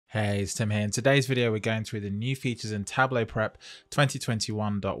Hey, it's Tim here. In today's video, we're going through the new features in Tableau Prep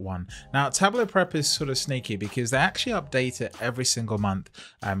 2021.1. Now, Tableau Prep is sort of sneaky because they actually update it every single month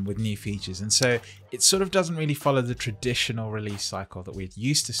with new features. And so it sort of doesn't really follow the traditional release cycle that we're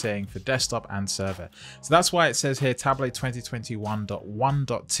used to seeing for desktop and server. So that's why it says here Tableau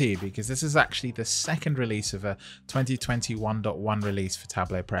 2021.1.2, because this is actually the second release of a 2021.1 release for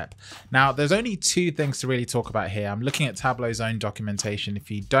Tableau Prep. Now, there's only two things to really talk about here. I'm looking at Tableau's own documentation.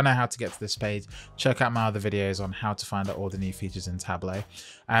 If you don't know how to get to this page, check out my other videos on how to find out all the new features in Tableau.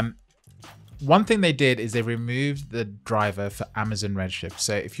 One thing they did is they removed the driver for Amazon Redshift.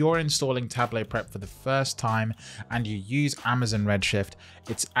 So if you're installing Tableau Prep for the first time and you use Amazon Redshift,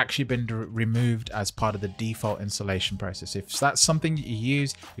 it's actually been removed as part of the default installation process. If that's something that you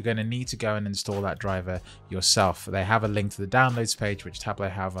use, you're going to need to go and install that driver yourself. They have a link to the downloads page, which Tableau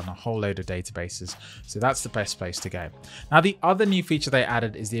have on a whole load of databases. So that's the best place to go. Now, the other new feature they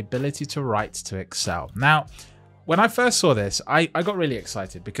added is the ability to write to Excel. Now, when I first saw this, I got really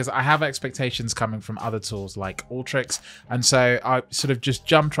excited because I have expectations coming from other tools like Alteryx. And so I sort of just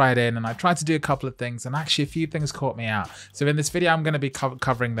jumped right in and I tried to do a couple of things, and actually a few things caught me out. So in this video, I'm going to be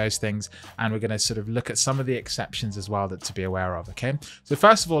covering those things, and we're going to sort of look at some of the exceptions as well that to be aware of. Okay. So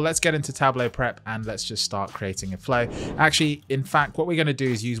first of all, let's get into Tableau Prep and let's just start creating a flow. Actually, in fact, what we're going to do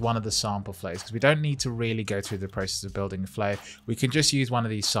is use one of the sample flows because we don't need to really go through the process of building a flow. We can just use one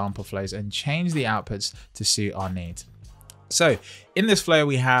of these sample flows and change the outputs to suit our needs. So in this flow,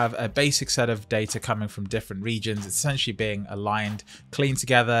 we have a basic set of data coming from different regions. It's essentially being aligned, cleaned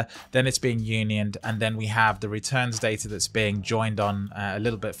together, then it's being unioned, and then we have the returns data that's being joined on a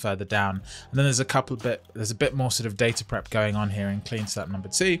little bit further down. And then there's a bit more sort of data prep going on here in clean step number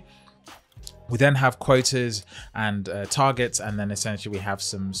 2. We then have quotas and targets, and then essentially we have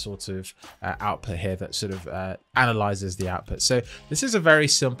some sort of output here that sort of analyzes the output. So this is a very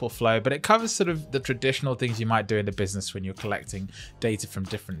simple flow, but it covers sort of the traditional things you might do in the business when you're collecting data from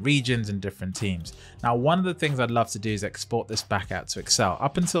different regions and different teams. Now, one of the things I'd love to do is export this back out to Excel.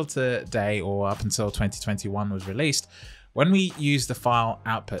 Up until today, or up until 2021 was released, when we used the file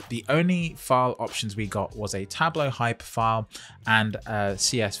output, the only file options we got was a Tableau hyper file and a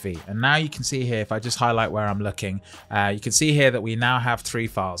CSV. And now you can see here, if I just highlight where I'm looking, you can see here that we now have 3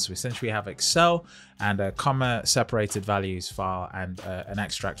 files. So essentially we have Excel and a comma separated values file and an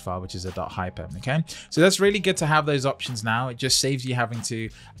extract file, which is a .hyper. Okay, so that's really good to have those options now. It just saves you having to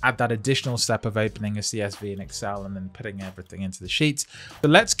add that additional step of opening a CSV in Excel and then putting everything into the sheets.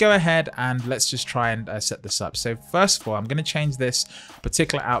 But let's go ahead and let's just try and set this up. So first of all, I'm going to change this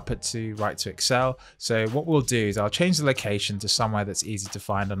particular output to write to Excel. So what we'll do is I'll change the location to somewhere that's easy to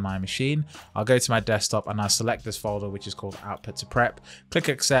find on my machine. I'll go to my desktop and I'll select this folder, which is called output to prep, click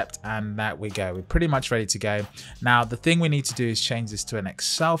accept, and there we go. We're pretty much ready to go. Now, the thing we need to do is change this to an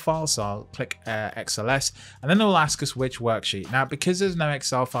Excel file. So I'll click XLS, and then it will ask us which worksheet. Now, because there's no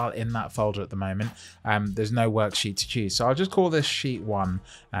Excel file in that folder at the moment, there's no worksheet to choose. So I'll just call this sheet 1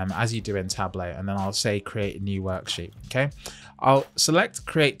 as you do in Tableau, and then I'll say create a new worksheet. Okay, I'll select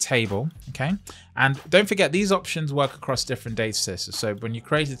create table. Okay, and don't forget these options work across different data sets. So when you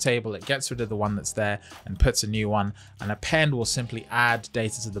create a table, it gets rid of the one that's there and puts a new one, and append will simply add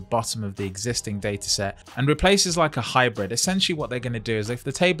data to the bottom of the existing data set and replaces like a hybrid. Essentially what they're going to do is if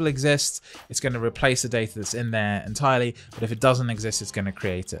the table exists, it's going to replace the data that's in there entirely, but if it doesn't exist, it's going to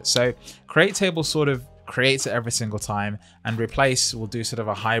create it. So create table sort of creates it every single time, and replace will do sort of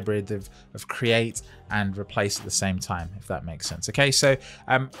a hybrid of create and replace at the same time, if that makes sense. Okay, so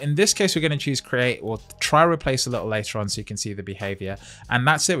in this case, we're going to choose create, or try replace a little later on so you can see the behavior. And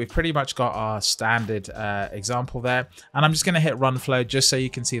that's it. We've pretty much got our standard example there. And I'm just going to hit run flow just so you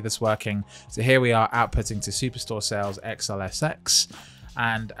can see this working. So here we are outputting to Superstore Sales XLSX.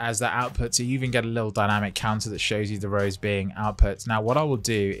 And as that outputs, you even get a little dynamic counter that shows you the rows being output. Now, what I will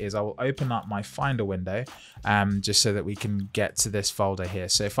do is I will open up my Finder window just so that we can get to this folder here.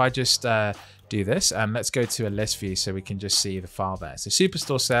 So if I just do this, and let's go to a list view so we can just see the file there. So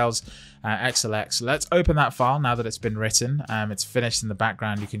Superstore Sales XLX. Let's open that file now that it's been written. It's finished in the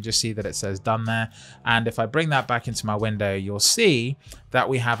background. You can just see that it says done there. And if I bring that back into my window, you'll see that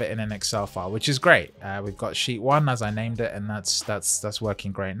we have it in an Excel file, which is great. We've got sheet 1 as I named it, and that's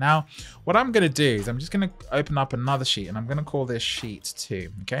working great. Now, what I'm going to do is I'm just going to open up another sheet, and I'm going to call this sheet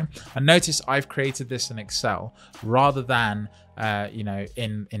 2. Okay, and notice I've created this in Excel rather than you know,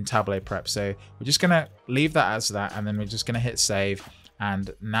 in Tableau Prep. So we're just going to leave that as that, and then we're just going to hit save,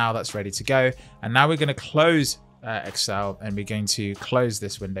 and now that's ready to go. And now we're going to close Excel, and we're going to close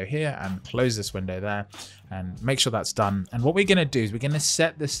this window here and close this window there and make sure that's done. And what we're going to do is we're going to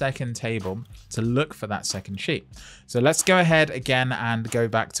set the second table to look for that second sheet. So let's go ahead again and go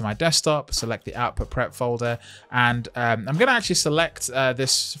back to my desktop, select the output prep folder, and I'm going to actually select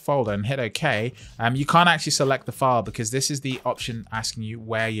this folder and hit OK. You can't actually select the file because this is the option asking you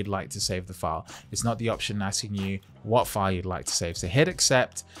where you'd like to save the file. It's not the option asking you what file you'd like to save. So hit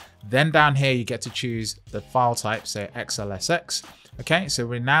accept. Then down here you get to choose the file type, so XLSX. Okay, so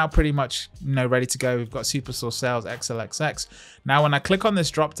we're now pretty much ready to go. We've got Superstore Sales XLXX. Now when I click on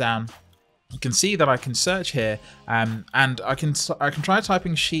this drop down, you can see that I can search here, and I can try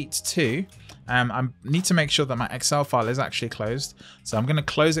typing sheet 2. I need to make sure that my Excel file is actually closed. So I'm going to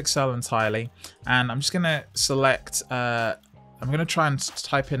close Excel entirely, and I'm just going to select, I'm going to try and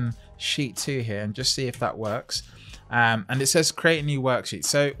type in sheet 2 here and just see if that works. And it says create a new worksheet.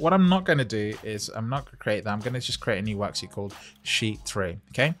 So what I'm not going to do is I'm not going to create that. I'm going to just create a new worksheet called sheet 3.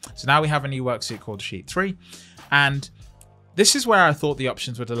 Okay, so now we have a new worksheet called sheet 3, and this is where I thought the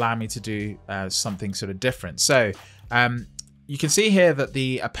options would allow me to do something sort of different. So you can see here that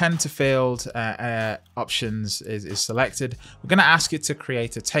the append to field options is selected. We're going to ask it to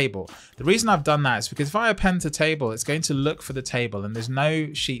create a table. The reason I've done that is because if I append to table, it's going to look for the table, and there's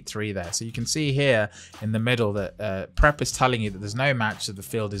no sheet 3 there. So you can see here in the middle that prep is telling you that there's no match, so the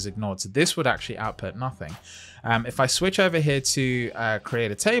field is ignored. So this would actually output nothing. If I switch over here to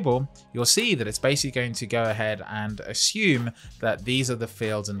create a table, you'll see that it's basically going to go ahead and assume that these are the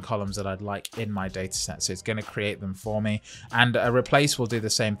fields and columns that I'd like in my data set. So it's going to create them for me, and replace will do the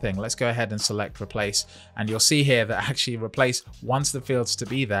same thing. Let's go ahead and select replace, and you'll see here that actually replace wants the fields to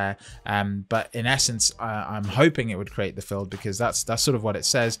be there, but in essence I'm hoping it would create the field, because that's sort of what it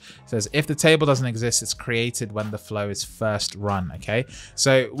says. It says if the table doesn't exist, it's created when the flow is first run. Okay,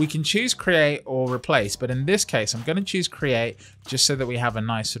 so we can choose create or replace, but in this case I'm going to choose create, just so that we have a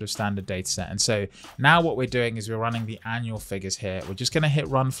nice sort of standard data set. And so now what we're doing is we're running the annual figures here. We're just going to hit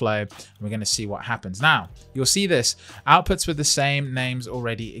run flow, and we're going to see what happens. Now you'll see this outputs with the same names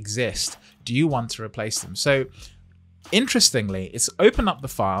already exist. Do you want to replace them? So interestingly, it's opened up the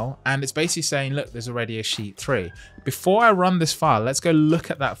file and it's basically saying, look, there's already a sheet 3. Before I run this file, let's go look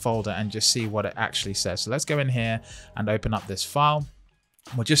at that folder and just see what it actually says. So let's go in here and open up this file.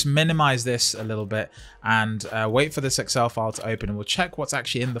 We'll just minimize this a little bit and wait for this Excel file to open, and we'll check what's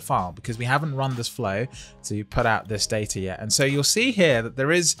actually in the file, because we haven't run this flow to put out this data yet. And so you'll see here that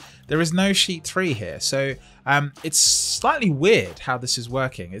there is no sheet 3 here. So it's slightly weird how this is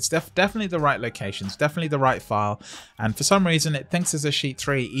working. It's definitely the right location, it's definitely the right file, and for some reason it thinks there's a sheet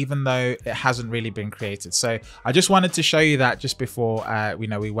 3 even though it hasn't really been created. So I just wanted to show you that just before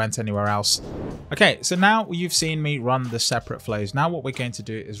we went anywhere else. Okay, so now you've seen me run the separate flows. Now what we're going to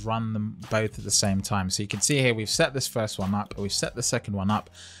do is run them both at the same time. So you can see here we've set this first one up, we've set the second one up.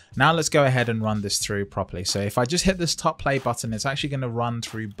 Now let's go ahead and run this through properly. So if I just hit this top play button, it's actually going to run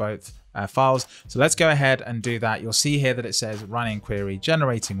through both files. So let's go ahead and do that. You'll see here that it says running query,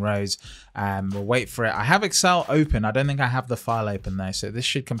 generating rows. We'll wait for it. I have Excel open. I don't think I have the file open there. So this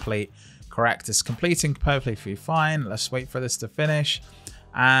should complete. Correct. It's completing perfectly fine. Let's wait for this to finish.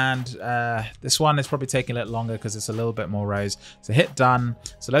 And this one is probably taking a little longer because it's a little bit more rows. So hit done.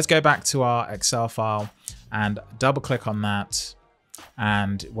 So let's go back to our Excel file and double click on that.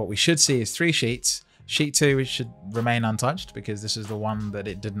 And what we should see is 3 sheets. Sheet 2 should remain untouched because this is the one that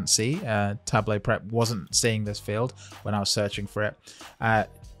it didn't see. Tableau Prep wasn't seeing this field when I was searching for it.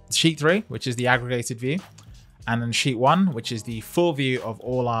 Sheet 3, which is the aggregated view. And then sheet 1, which is the full view of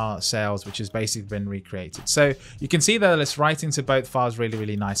all our sales, which has basically been recreated. So you can see that it's writing to both files really,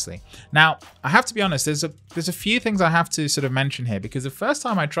 really nicely. Now, I have to be honest, there's a few things I have to sort of mention here, because the first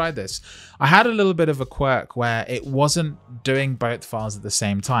time I tried this, I had a little bit of a quirk where it wasn't doing both files at the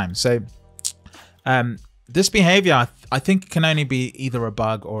same time. So this behavior, I think, can only be either a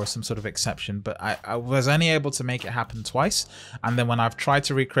bug or some sort of exception, but I was only able to make it happen twice. And then when I've tried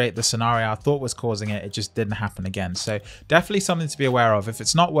to recreate the scenario I thought was causing it, it just didn't happen again. So definitely something to be aware of. If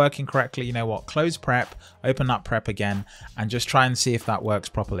it's not working correctly, you know what, close prep, open up prep again, and just try and see if that works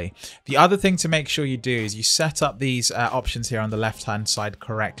properly. The other thing to make sure you do is you set up these options here on the left-hand side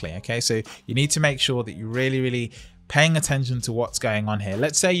correctly. Okay, so you need to make sure that you really paying attention to what's going on here.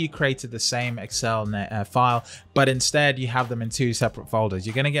 Let's say you created the same Excel file, but instead you have them in two separate folders.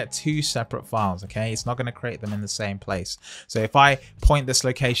 You're going to get two separate files, okay? It's not going to create them in the same place. So if I point this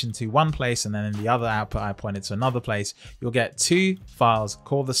location to one place and then in the other output I point it to another place, you'll get two files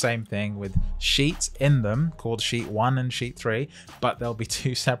called the same thing with sheets in them called sheet 1 and sheet 3, but there'll be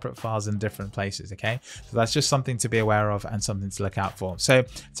two separate files in different places, okay? So that's just something to be aware of and something to look out for. So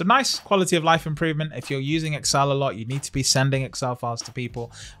it's a nice quality of life improvement. If you're using Excel a lot, you need to be sending Excel files to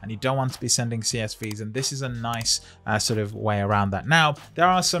people and you don't want to be sending CSVs, and this is a nice sort of way around that. Now, there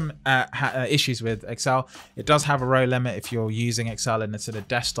are some issues with Excel. It does have a row limit if you're using Excel in a sort of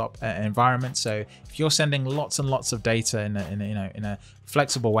desktop environment. So if you're sending lots and lots of data in a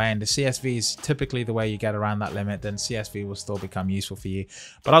flexible way, and the CSV is typically the way you get around that limit, then CSV will still become useful for you.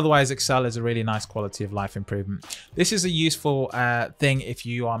 But otherwise, Excel is a really nice quality of life improvement. This is a useful thing if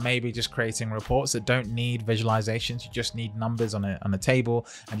you are maybe just creating reports that don't need visualizations. You just need numbers on a table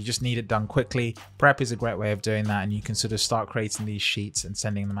and you just need it done quickly. Prep is a great way of doing that, and you can sort of start creating these sheets and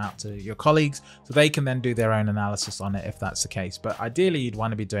sending them out to your colleagues so they can then do their own analysis on it if that's the case. But ideally, you'd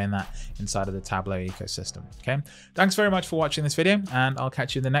want to be doing that inside of the Tableau ecosystem. Okay, thanks very much for watching this video, and I'll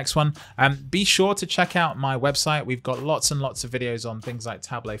catch you in the next one. Be sure to check out my website. We've got lots and lots of videos on things like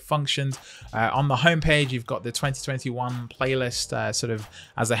Tableau functions. On the homepage, you've got the 2021 playlist sort of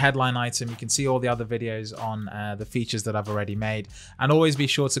as a headline item. You can see all the other videos on the features that I've already made. And always be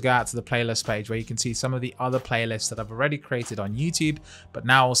sure to go out to the playlist page where you can see some of the other playlists that I've already created on YouTube, but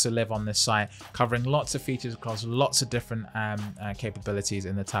now also live on this site, covering lots of features across lots of different capabilities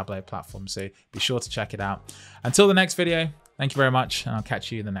in the Tableau platform. So be sure to check it out. Until the next video, thank you very much, and I'll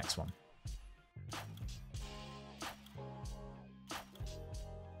catch you in the next one.